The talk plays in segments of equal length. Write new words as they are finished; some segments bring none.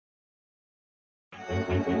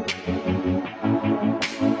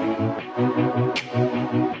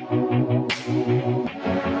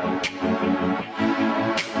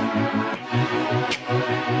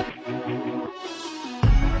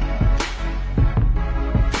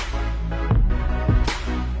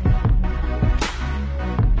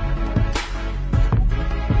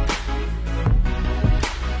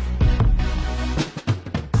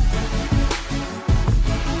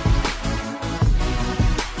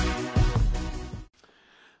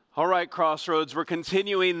All right, Crossroads, we're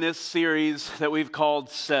continuing this series that we've called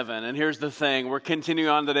Seven. And here's the thing, we're continuing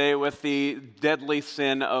on today with the deadly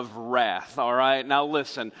sin of wrath, all right? Now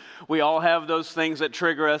listen, we all have those things that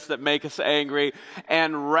trigger us, that make us angry.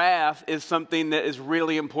 And wrath is something that is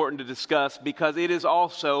really important to discuss because it is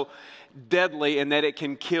also deadly in that it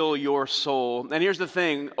can kill your soul. And here's the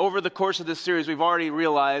thing, over the course of this series, we've already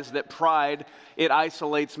realized that pride, it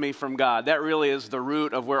isolates me from God. That really is the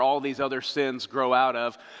root of where all these other sins grow out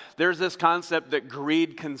of. There's this concept that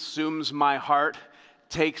greed consumes my heart,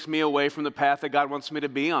 takes me away from the path that God wants me to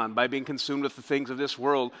be on by being consumed with the things of this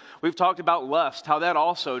world. We've talked about lust, how that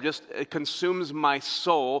also just consumes my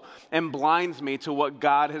soul and blinds me to what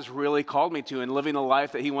God has really called me to and living the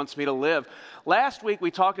life that He wants me to live. Last week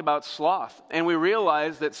we talked about sloth, and we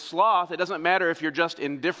realized that sloth, it doesn't matter if you're just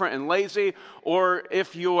indifferent and lazy or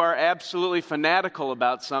if you are absolutely fanatical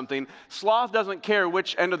about something. Sloth doesn't care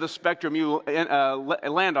which end of the spectrum you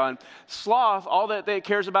land on. Sloth, all that it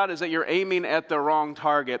cares about is that you're aiming at the wrong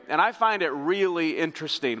target. And I find it really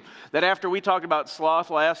interesting that after we talked about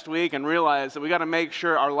sloth last week and realized that we got to make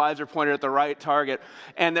sure our lives are pointed at the right target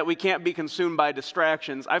and that we can't be consumed by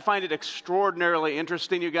distractions, I find it extraordinarily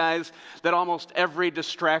interesting, you guys, that almost every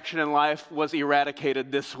distraction in life was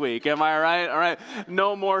eradicated this week. Am I right? All right.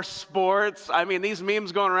 No more sports. I mean, these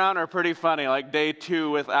memes going around are pretty funny, like day 2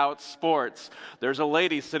 without sports. There's a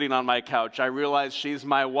lady sitting on my couch. I realize she's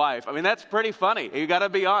my wife. I mean, that's pretty funny. You got to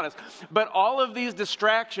be honest. But all of these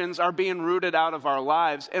distractions are being rooted out of our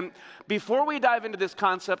lives. And before we dive into this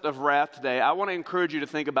concept of wrath today, I want to encourage you to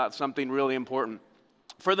think about something really important.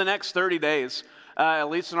 For the next 30 days, at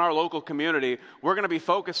least in our local community, we're going to be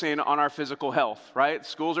focusing on our physical health, right?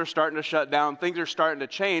 Schools are starting to shut down, things are starting to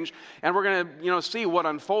change, and we're going to, see what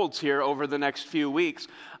unfolds here over the next few weeks.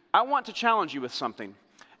 I want to challenge you with something.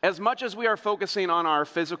 As much as we are focusing on our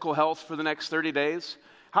physical health for the next 30 days,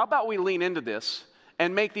 how about we lean into this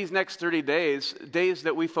and make these next 30 days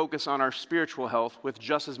that we focus on our spiritual health with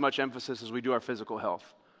just as much emphasis as we do our physical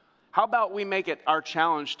health? How about we make it our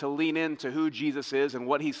challenge to lean into who Jesus is and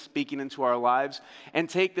what He's speaking into our lives and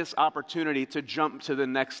take this opportunity to jump to the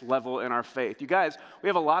next level in our faith? You guys, we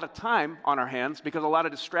have a lot of time on our hands because a lot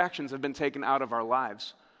of distractions have been taken out of our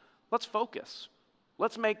lives. Let's focus.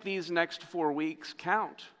 Let's make these next 4 weeks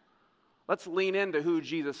count. Let's lean into who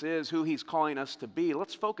Jesus is, who He's calling us to be.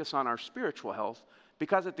 Let's focus on our spiritual health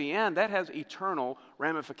because at the end, that has eternal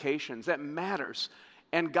ramifications. That matters.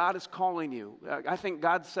 And God is calling you. I think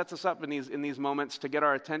God sets us up in these moments to get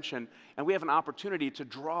our attention, and we have an opportunity to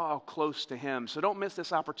draw close to Him. So don't miss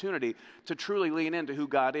this opportunity to truly lean into who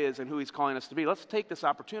God is and who He's calling us to be. Let's take this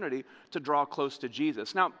opportunity to draw close to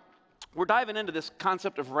Jesus. Now, we're diving into this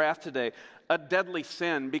concept of wrath today, a deadly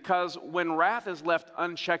sin, because when wrath is left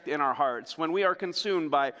unchecked in our hearts, when we are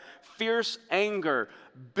consumed by fierce anger,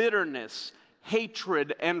 bitterness,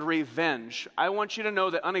 hatred, and revenge, I want you to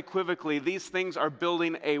know that unequivocally these things are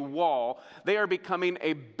building a wall. They are becoming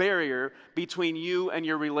a barrier between you and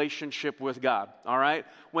your relationship with God, all right?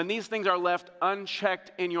 When these things are left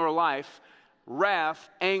unchecked in your life,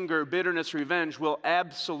 wrath, anger, bitterness, revenge will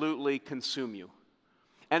absolutely consume you.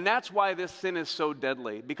 And that's why this sin is so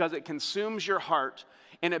deadly, because it consumes your heart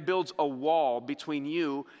and it builds a wall between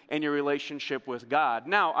you and your relationship with God.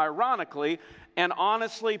 Now, ironically, and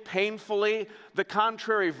honestly, painfully, the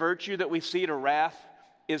contrary virtue that we see to wrath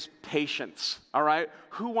is patience, all right?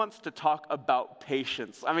 Who wants to talk about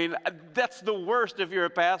patience? I mean, that's the worst if you're a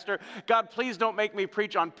pastor. God, please don't make me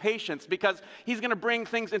preach on patience because He's going to bring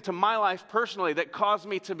things into my life personally that cause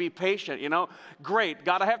me to be patient, Great,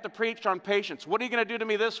 God, I have to preach on patience. What are you going to do to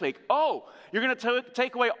me this week? Oh, you're going to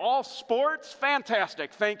take away all sports?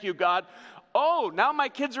 Fantastic. Thank you, God. Oh, now my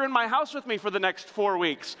kids are in my house with me for the next 4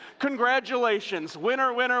 weeks. Congratulations.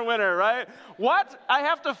 Winner, winner, winner, right? What? I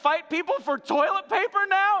have to fight people for toilet paper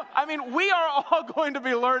now? I mean, we are all going to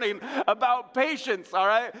be learning about patience, all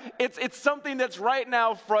right? It's something that's right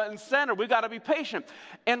now front and center. We've got to be patient.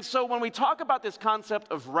 And so when we talk about this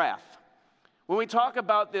concept of wrath, when we talk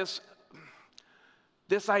about this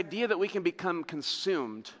idea that we can become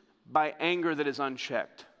consumed by anger that is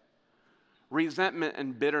unchecked, resentment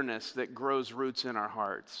and bitterness that grows roots in our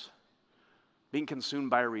hearts, being consumed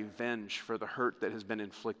by revenge for the hurt that has been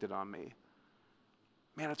inflicted on me.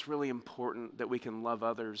 Man, it's really important that we can love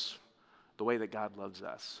others the way that God loves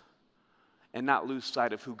us and not lose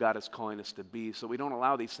sight of who God is calling us to be, so we don't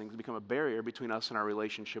allow these things to become a barrier between us and our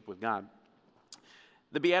relationship with God.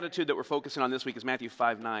 The beatitude that we're focusing on this week is Matthew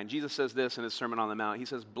 5:9. Jesus says this in his Sermon on the Mount. He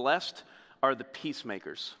says, "Blessed are the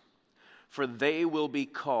peacemakers, for they will be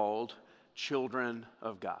called children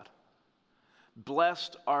of God."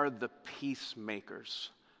 Blessed are the peacemakers.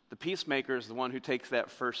 The peacemaker is the one who takes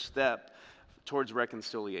that first step towards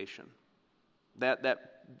reconciliation.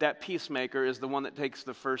 That peacemaker is the one that takes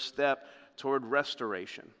the first step toward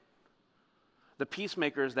restoration. The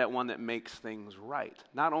peacemaker is that one that makes things right,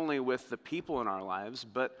 not only with the people in our lives,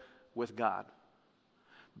 but with God.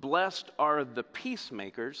 Blessed are the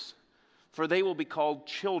peacemakers, for they will be called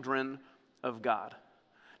children of God.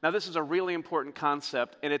 Now, this is a really important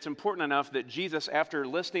concept, and it's important enough that Jesus, after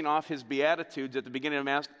listing off his Beatitudes at the beginning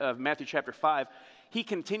of Matthew chapter 5, he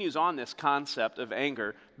continues on this concept of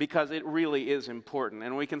anger because it really is important.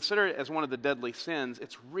 And when we consider it as one of the deadly sins,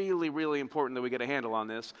 it's really, really important that we get a handle on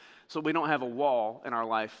this so we don't have a wall in our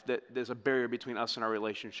life that there's a barrier between us and our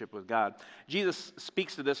relationship with God. Jesus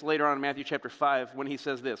speaks to this later on in Matthew chapter 5 when he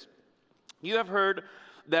says this, "You have heard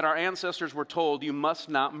that our ancestors were told, 'You must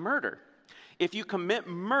not murder.' If you commit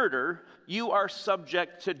murder, you are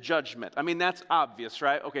subject to judgment." I mean, that's obvious,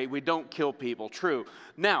 right? Okay, we don't kill people, true.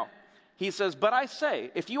 Now, he says, "But I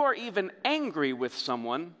say, if you are even angry with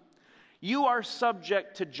someone, you are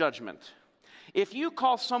subject to judgment. If you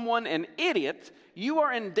call someone an idiot, you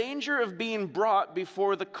are in danger of being brought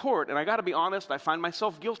before the court." And I got to be honest, I find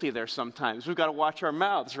myself guilty there sometimes. We've got to watch our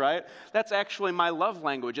mouths, right? That's actually my love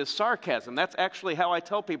language, is sarcasm. That's actually how I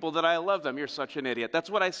tell people that I love them. "You're such an idiot." That's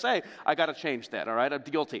what I say. I got to change that, all right? I'm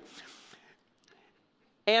guilty.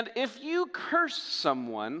 "And if you curse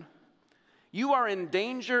someone, you are in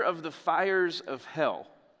danger of the fires of hell."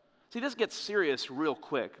 See, this gets serious real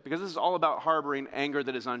quick because this is all about harboring anger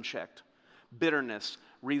that is unchecked. Bitterness,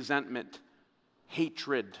 resentment,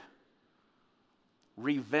 hatred,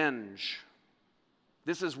 revenge.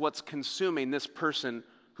 This is what's consuming this person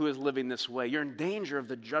who is living this way. You're in danger of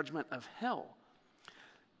the judgment of hell.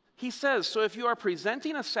 He says, so if you are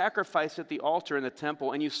presenting a sacrifice at the altar in the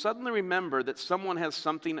temple and you suddenly remember that someone has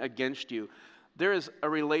something against you, there is a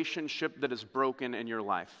relationship that is broken in your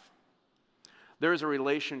life. There is a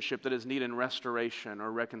relationship that is needing restoration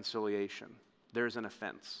or reconciliation. There is an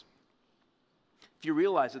offense. If you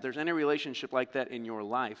realize that there's any relationship like that in your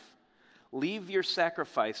life, leave your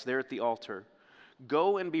sacrifice there at the altar.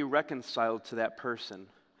 Go and be reconciled to that person.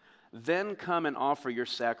 Then come and offer your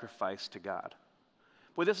sacrifice to God.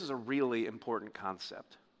 Boy, this is a really important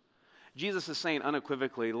concept. Jesus is saying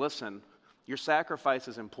unequivocally, listen, your sacrifice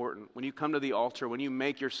is important. When you come to the altar, when you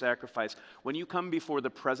make your sacrifice, when you come before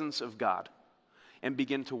the presence of God and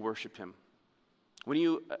begin to worship him, when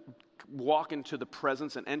you walk into the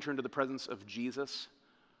presence and enter into the presence of Jesus,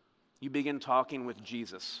 you begin talking with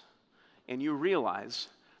Jesus, and you realize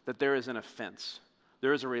that there is an offense.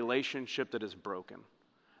 There is a relationship that is broken.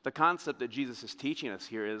 The concept that Jesus is teaching us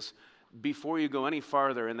here is, before you go any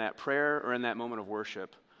farther in that prayer or in that moment of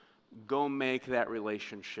worship, go make that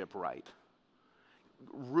relationship right.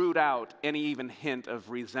 Root out any even hint of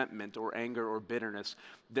resentment or anger or bitterness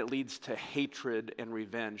that leads to hatred and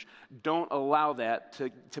revenge. Don't allow that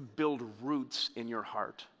to build roots in your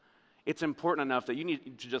heart. It's important enough that you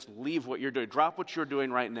need to just leave what you're doing, drop what you're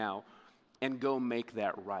doing right now, and go make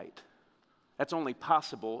that right. That's only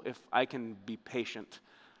possible if I can be patient,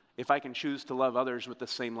 if I can choose to love others with the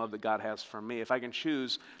same love that God has for me, if I can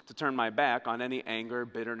choose to turn my back on any anger,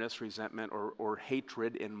 bitterness, resentment, or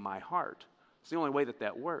hatred in my heart. It's the only way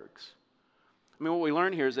that works. I mean, what we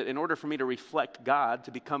learn here is that in order for me to reflect God,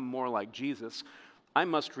 to become more like Jesus, I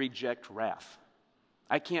must reject wrath.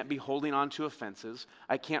 I can't be holding on to offenses.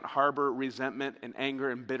 I can't harbor resentment and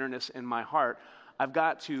anger and bitterness in my heart. I've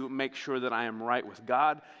got to make sure that I am right with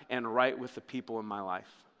God and right with the people in my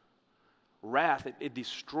life. Wrath, it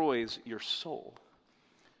destroys your soul.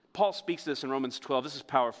 Paul speaks this in Romans 12. This is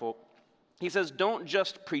powerful. He says, don't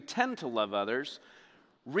just pretend to love others,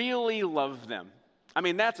 really love them. I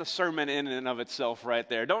mean, that's a sermon in and of itself right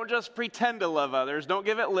there. Don't just pretend to love others. Don't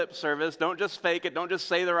give it lip service. Don't just fake it. Don't just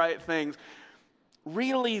say the right things.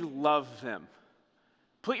 Really love them.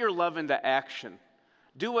 Put your love into action.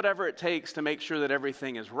 Do whatever it takes to make sure that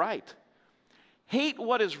everything is right. Hate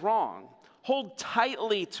what is wrong. Hold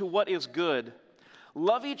tightly to what is good.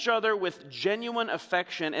 Love each other with genuine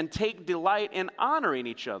affection and take delight in honoring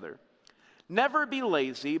each other. Never be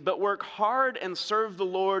lazy, but work hard and serve the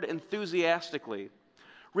Lord enthusiastically.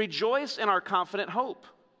 Rejoice in our confident hope.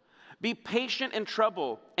 Be patient in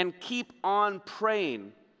trouble and keep on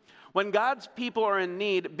praying. When God's people are in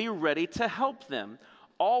need, be ready to help them.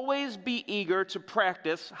 Always be eager to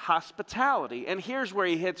practice hospitality. And here's where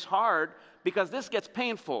he hits hard, because this gets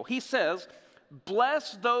painful. He says,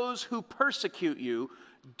 bless those who persecute you.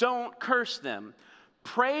 Don't curse them.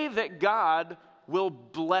 Pray that God will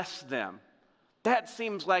bless them. That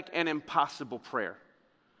seems like an impossible prayer.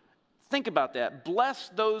 Think about that. Bless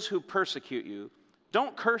those who persecute you.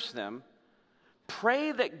 Don't curse them.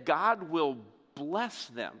 Pray that God will bless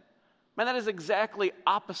them. Man, that is exactly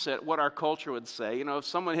opposite what our culture would say. You know, if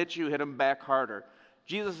someone hits you, hit them back harder.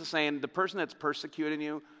 Jesus is saying the person that's persecuting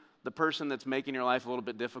you, the person that's making your life a little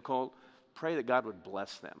bit difficult, pray that God would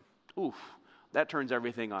bless them. Oof, that turns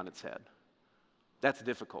everything on its head. That's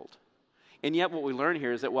difficult. And yet what we learn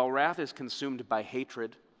here is that while wrath is consumed by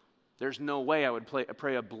hatred, there's no way I would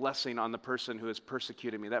pray a blessing on the person who has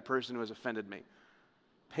persecuted me, that person who has offended me.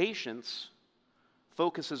 Patience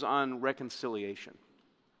focuses on reconciliation.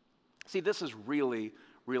 See, this is really,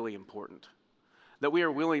 really important. That we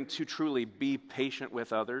are willing to truly be patient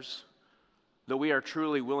with others. That we are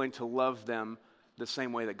truly willing to love them the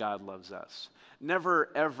same way that God loves us. Never,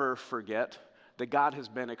 ever forget that God has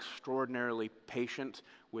been extraordinarily patient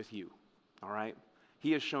with you. All right?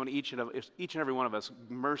 He has shown each and every one of us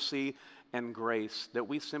mercy and grace that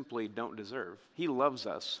we simply don't deserve. He loves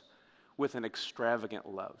us with an extravagant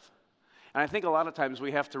love. And I think a lot of times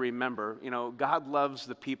we have to remember, you know, God loves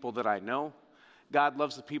the people that I know. God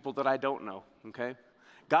loves the people that I don't know, okay?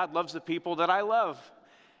 God loves the people that I love.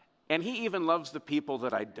 And he even loves the people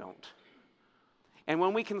that I don't. And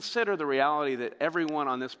when we consider the reality that everyone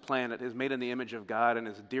on this planet is made in the image of God and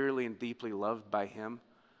is dearly and deeply loved by him,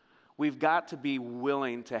 we've got to be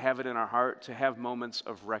willing to have it in our heart to have moments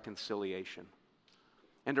of reconciliation.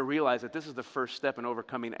 And to realize that this is the first step in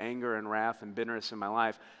overcoming anger and wrath and bitterness in my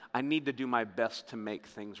life. I need to do my best to make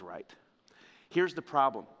things right. Here's the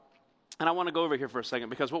problem. And I want to go over here for a second,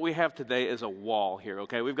 because what we have today is a wall here,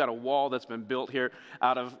 okay? We've got a wall that's been built here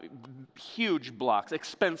out of huge blocks,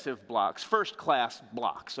 expensive blocks, first-class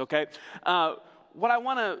blocks, okay? What I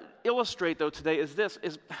want to illustrate, though, today is this,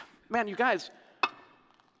 man, you guys,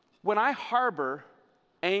 when I harbor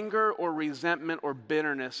anger or resentment or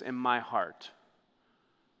bitterness in my heart,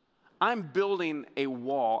 I'm building a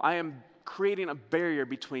wall. I am creating a barrier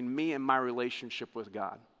between me and my relationship with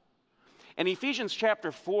God. And Ephesians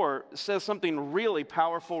chapter 4 says something really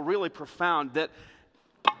powerful, really profound, that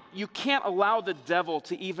you can't allow the devil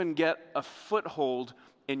to even get a foothold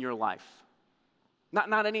in your life.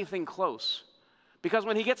 Not anything close. Because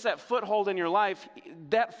when he gets that foothold in your life,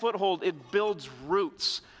 that foothold, it builds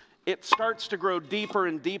roots. It starts to grow deeper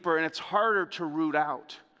and deeper, and it's harder to root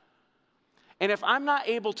out. And if I'm not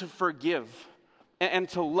able to forgive and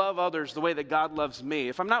to love others the way that God loves me,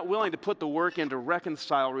 if I'm not willing to put the work in to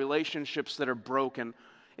reconcile relationships that are broken,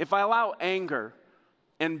 if I allow anger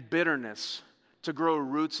and bitterness to grow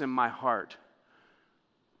roots in my heart,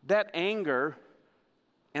 that anger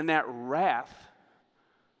and that wrath,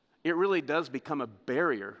 it really does become a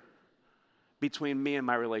barrier between me and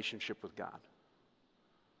my relationship with God.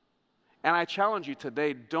 And I challenge you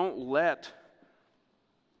today, don't let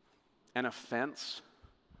an offense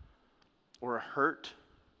or a hurt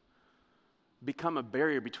become a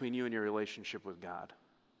barrier between you and your relationship with God.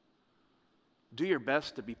 Do your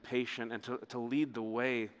best to be patient and to lead the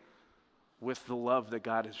way with the love that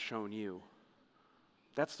God has shown you.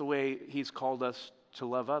 That's the way he's called us to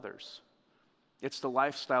love others. It's the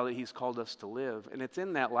lifestyle that he's called us to live. And it's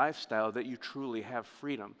in that lifestyle that you truly have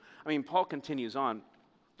freedom. I mean, Paul continues on.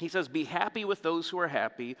 He says, be happy with those who are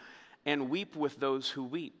happy and weep with those who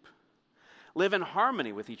weep. Live in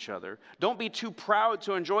harmony with each other. Don't be too proud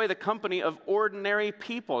to enjoy the company of ordinary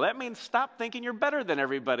people. That means stop thinking you're better than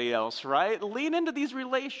everybody else, right? Lean into these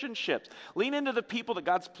relationships. Lean into the people that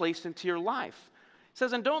God's placed into your life. He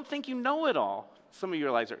says, and don't think you know it all. Some of you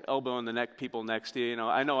are like elbowing the people next to you. You know,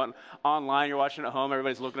 I know online you're watching at home.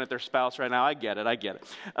 Everybody's looking at their spouse right now. I get it.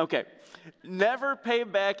 Okay. Never pay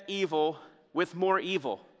back evil with more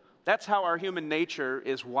evil. That's how our human nature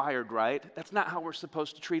is wired, right? That's not how we're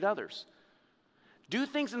supposed to treat others. Do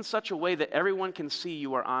things in such a way that everyone can see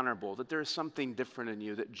you are honorable, that there is something different in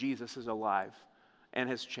you, that Jesus is alive and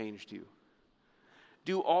has changed you.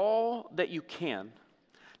 Do all that you can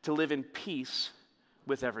to live in peace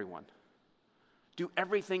with everyone. Do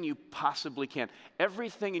everything you possibly can,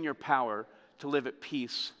 everything in your power to live at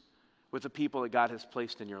peace with the people that God has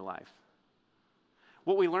placed in your life.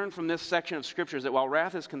 What we learn from this section of Scripture is that while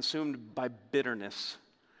wrath is consumed by bitterness,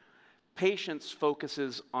 patience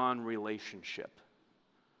focuses on relationship.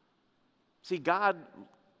 See, God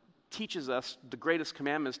teaches us the greatest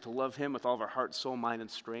commandment is to love him with all of our heart, soul, mind, and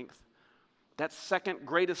strength. That second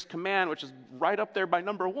greatest command, which is right up there by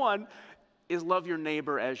number 1, is love your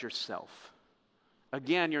neighbor as yourself.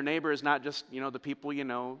 Again, your neighbor is not just, the people you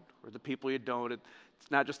know or the people you don't. It's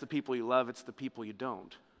not just the people you love, it's the people you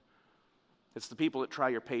don't. It's the people that try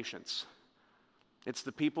your patience. It's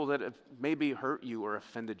the people that have maybe hurt you or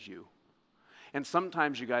offended you. And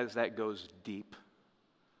sometimes, you guys, that goes deep.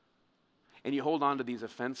 And you hold on to these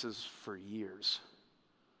offenses for years.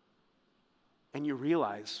 And you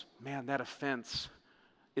realize, man, that offense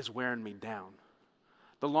is wearing me down.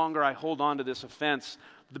 The longer I hold on to this offense,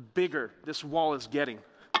 the bigger this wall is getting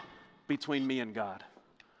between me and God.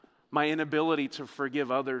 My inability to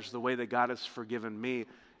forgive others the way that God has forgiven me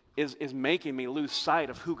is making me lose sight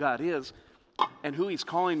of who God is and who he's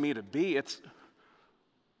calling me to be. It's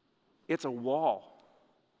a wall.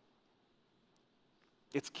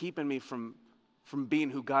 It's keeping me from being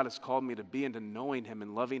who God has called me to be and to knowing him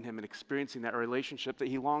and loving him and experiencing that relationship that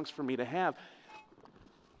he longs for me to have.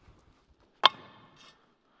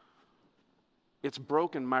 It's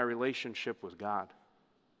broken my relationship with God.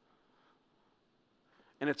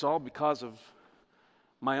 And it's all because of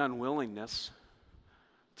my unwillingness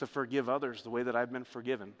to forgive others the way that I've been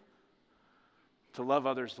forgiven, to love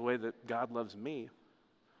others the way that God loves me.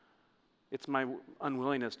 It's my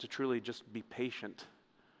unwillingness to truly just be patient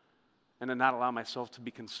and to not allow myself to be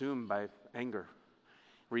consumed by anger,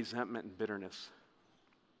 resentment, and bitterness.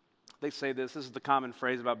 They say this is the common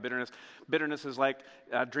phrase about bitterness. Bitterness is like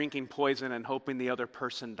drinking poison and hoping the other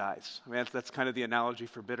person dies. I mean, that's kind of the analogy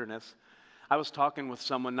for bitterness. I was talking with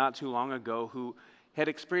someone not too long ago who had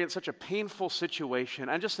experienced such a painful situation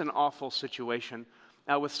and just an awful situation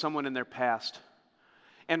with someone in their past.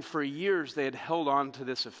 And for years, they had held on to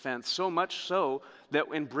this offense, so much so that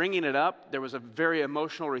in bringing it up, there was a very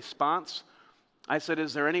emotional response. I said,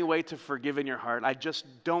 is there any way to forgive in your heart? I just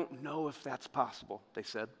don't know if that's possible, they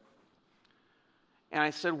said. And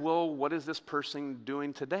I said, well, what is this person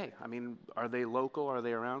doing today? I mean, are they local? Are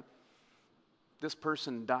they around? This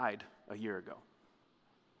person died a year ago.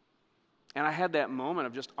 And I had that moment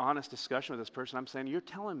of just honest discussion with this person. I'm saying, you're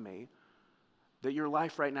telling me that your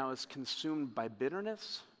life right now is consumed by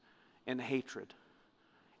bitterness and hatred.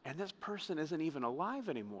 And this person isn't even alive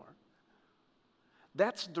anymore.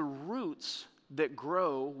 That's the roots that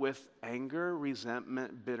grow with anger,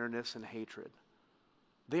 resentment, bitterness, and hatred.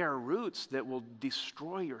 They are roots that will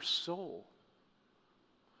destroy your soul.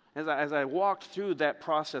 As I walked through that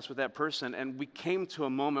process with that person, and we came to a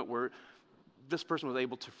moment where this person was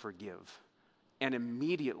able to forgive and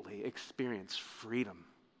immediately experience freedom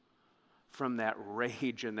from that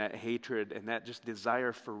rage and that hatred and that just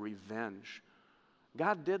desire for revenge.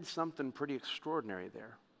 God did something pretty extraordinary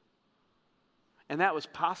there. And that was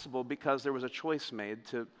possible because there was a choice made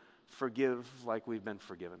to forgive like we've been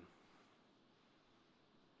forgiven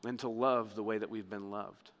and to love the way that we've been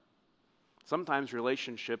loved. Sometimes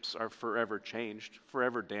relationships are forever changed,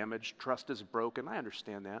 forever damaged, trust is broken. I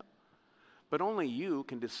understand that. But only you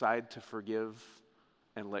can decide to forgive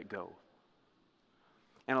and let go.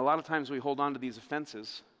 And a lot of times we hold on to these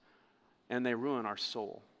offenses and they ruin our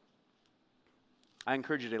soul. I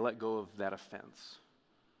encourage you to let go of that offense.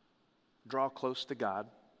 Draw close to God.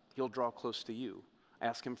 He'll draw close to you.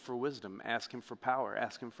 Ask him for wisdom. Ask him for power.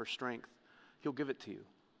 Ask him for strength. He'll give it to you.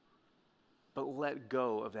 But let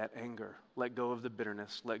go of that anger. Let go of the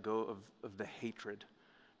bitterness. Let go of the hatred.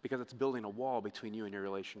 Because it's building a wall between you and your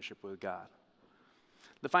relationship with God.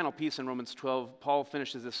 The final piece in Romans 12, Paul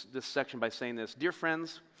finishes this section by saying this: Dear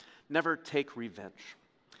friends, never take revenge.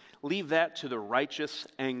 Leave that to the righteous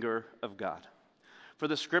anger of God. For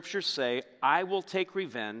the scriptures say, I will take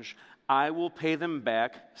revenge, I will pay them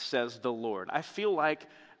back, says the Lord. I feel like,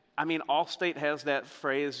 Allstate has that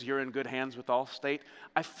phrase, you're in good hands with Allstate.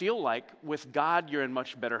 I feel like with God, you're in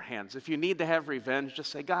much better hands. If you need to have revenge,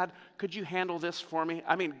 just say, God, could you handle this for me?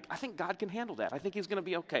 I think God can handle that. I think he's going to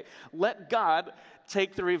be okay. Let God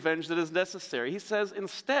take the revenge that is necessary. He says,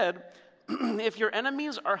 instead, if your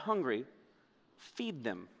enemies are hungry, feed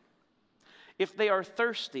them. If they are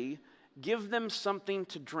thirsty, give them something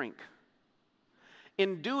to drink.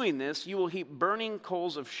 In doing this, you will heap burning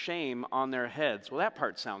coals of shame on their heads. Well, that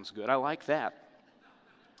part sounds good. I like that.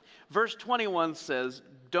 Verse 21 says,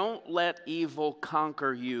 don't let evil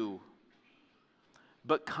conquer you,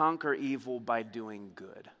 but conquer evil by doing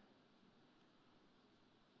good.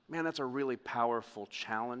 Man, that's a really powerful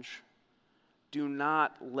challenge. Do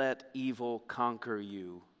not let evil conquer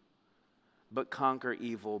you, but conquer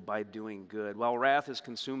evil by doing good. While wrath is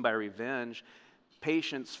consumed by revenge,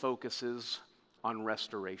 patience focuses on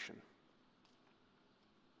restoration.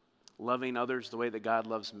 loving others the way that God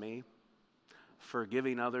loves me,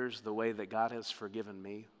 forgiving others the way that God has forgiven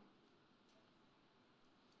me.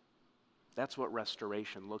 That's what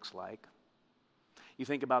restoration looks like. You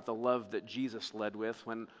think about the love that Jesus led with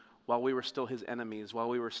while we were still his enemies, while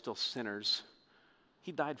we were still sinners,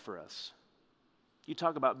 he died for us. You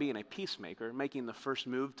talk about being a peacemaker, making the first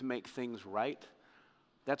move to make things right.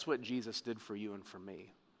 That's what Jesus did for you and for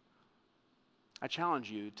me. I challenge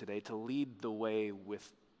you today to lead the way with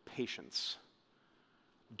patience.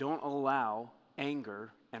 Don't allow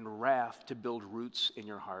anger and wrath to build roots in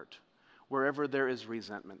your heart. Wherever there is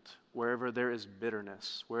resentment, wherever there is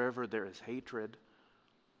bitterness, wherever there is hatred,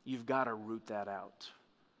 you've got to root that out.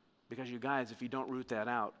 Because you guys, if you don't root that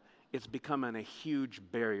out, it's becoming a huge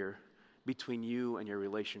barrier between you and your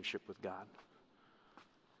relationship with God.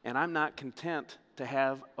 And I'm not content to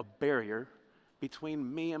have a barrier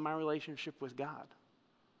between me and my relationship with God.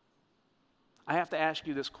 I have to ask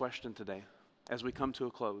you this question today as we come to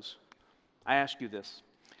a close. I ask you this: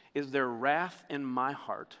 is there wrath in my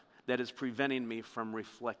heart that is preventing me from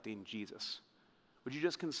reflecting Jesus? Would you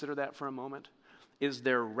just consider that for a moment? Is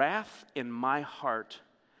there wrath in my heart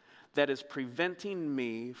that is preventing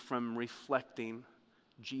me from reflecting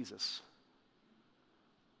Jesus?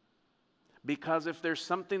 Because if there's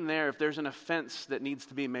something there, if there's an offense that needs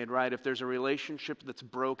to be made right, if there's a relationship that's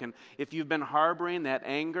broken, if you've been harboring that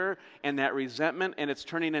anger and that resentment and it's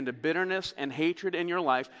turning into bitterness and hatred in your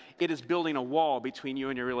life, it is building a wall between you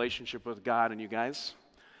and your relationship with God. And you guys,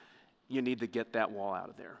 you need to get that wall out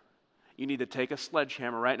of there. You need to take a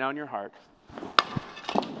sledgehammer right now in your heart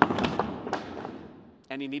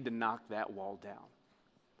and you need to knock that wall down.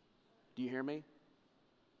 Do you hear me?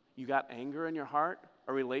 You got anger in your heart?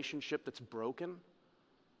 A relationship that's broken?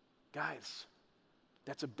 Guys,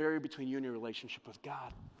 that's a barrier between you and your relationship with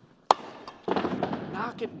God.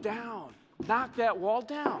 Knock it down. Knock that wall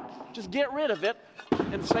down. Just get rid of it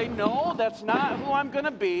and say, no, that's not who I'm going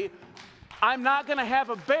to be. I'm not going to have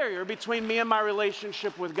a barrier between me and my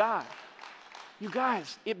relationship with God. You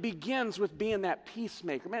guys, it begins with being that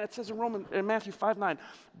peacemaker. Man, it says in Matthew 5:9,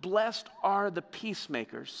 blessed are the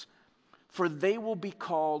peacemakers, for they will be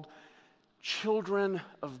called children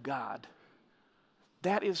of God.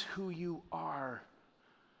 That is who you are.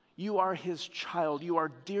 You are his child. You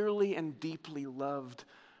are dearly and deeply loved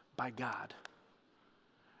by God.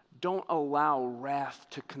 Don't allow wrath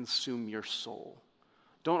to consume your soul.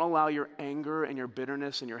 Don't allow your anger and your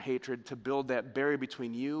bitterness and your hatred to build that barrier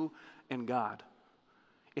between you and God.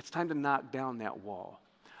 It's time to knock down that wall.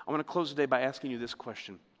 I want to close today by asking you this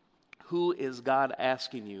question: who is God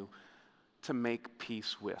asking you to make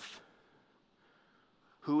peace with?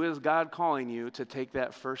 Who is God calling you to take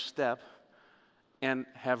that first step and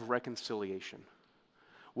have reconciliation?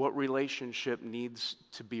 What relationship needs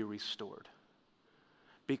to be restored?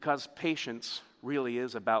 Because patience really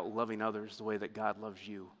is about loving others the way that God loves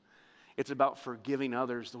you. It's about forgiving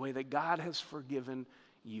others the way that God has forgiven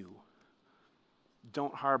you.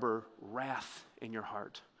 Don't harbor wrath in your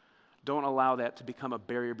heart. Don't allow that to become a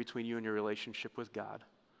barrier between you and your relationship with God.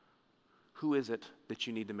 Who is it that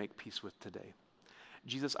you need to make peace with today?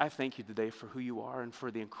 Jesus, I thank you today for who you are and for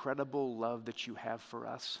the incredible love that you have for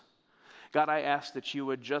us. God, I ask that you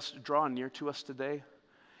would just draw near to us today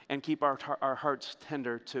and keep our hearts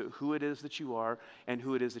tender to who it is that you are and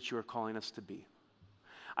who it is that you are calling us to be.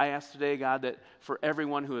 I ask today, God, that for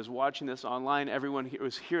everyone who is watching this online, everyone who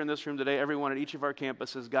is here in this room today, everyone at each of our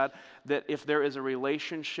campuses, God, that if there is a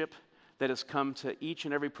relationship that has come to each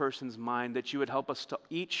and every person's mind, that you would help us to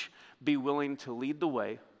each be willing to lead the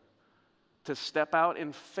way, to step out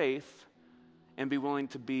in faith and be willing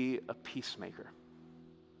to be a peacemaker,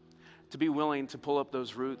 to be willing to pull up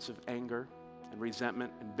those roots of anger and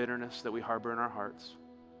resentment and bitterness that we harbor in our hearts,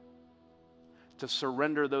 to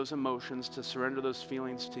surrender those emotions, to surrender those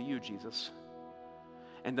feelings to you, Jesus,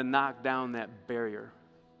 and to knock down that barrier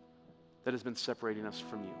that has been separating us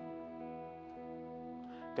from you.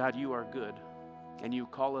 God, you are good, and you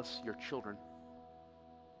call us your children.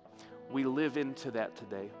 We live into that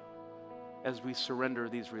today as we surrender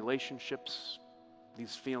these relationships,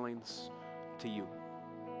 these feelings to you.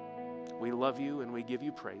 We love you and we give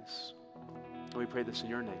you praise. And we pray this in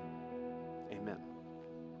your name. Amen.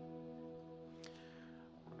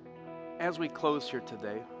 As we close here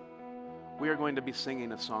today, we are going to be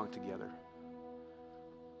singing a song together.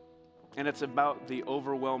 And it's about the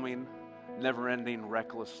overwhelming, never-ending,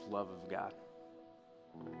 reckless love of God.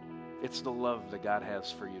 It's the love that God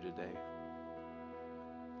has for you today.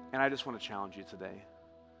 And I just want to challenge you today.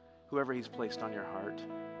 Whoever he's placed on your heart,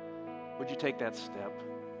 would you take that step?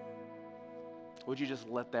 Would you just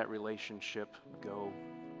let that relationship go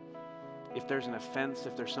If there's an offense,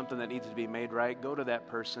 if there's something that needs to be made right, go to that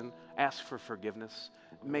person, ask for forgiveness,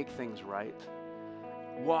 make things right.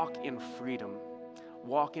 Walk in freedom,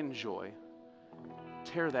 walk in joy,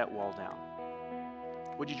 tear that wall down.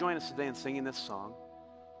 Would you join us today in singing this song?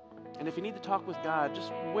 And if you need to talk with God,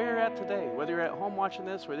 just where you're at today, whether you're at home watching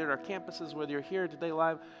this, whether you're at our campuses, whether you're here today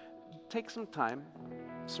live, take some time,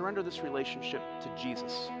 surrender this relationship to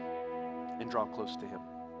Jesus, and draw close to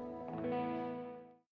Him.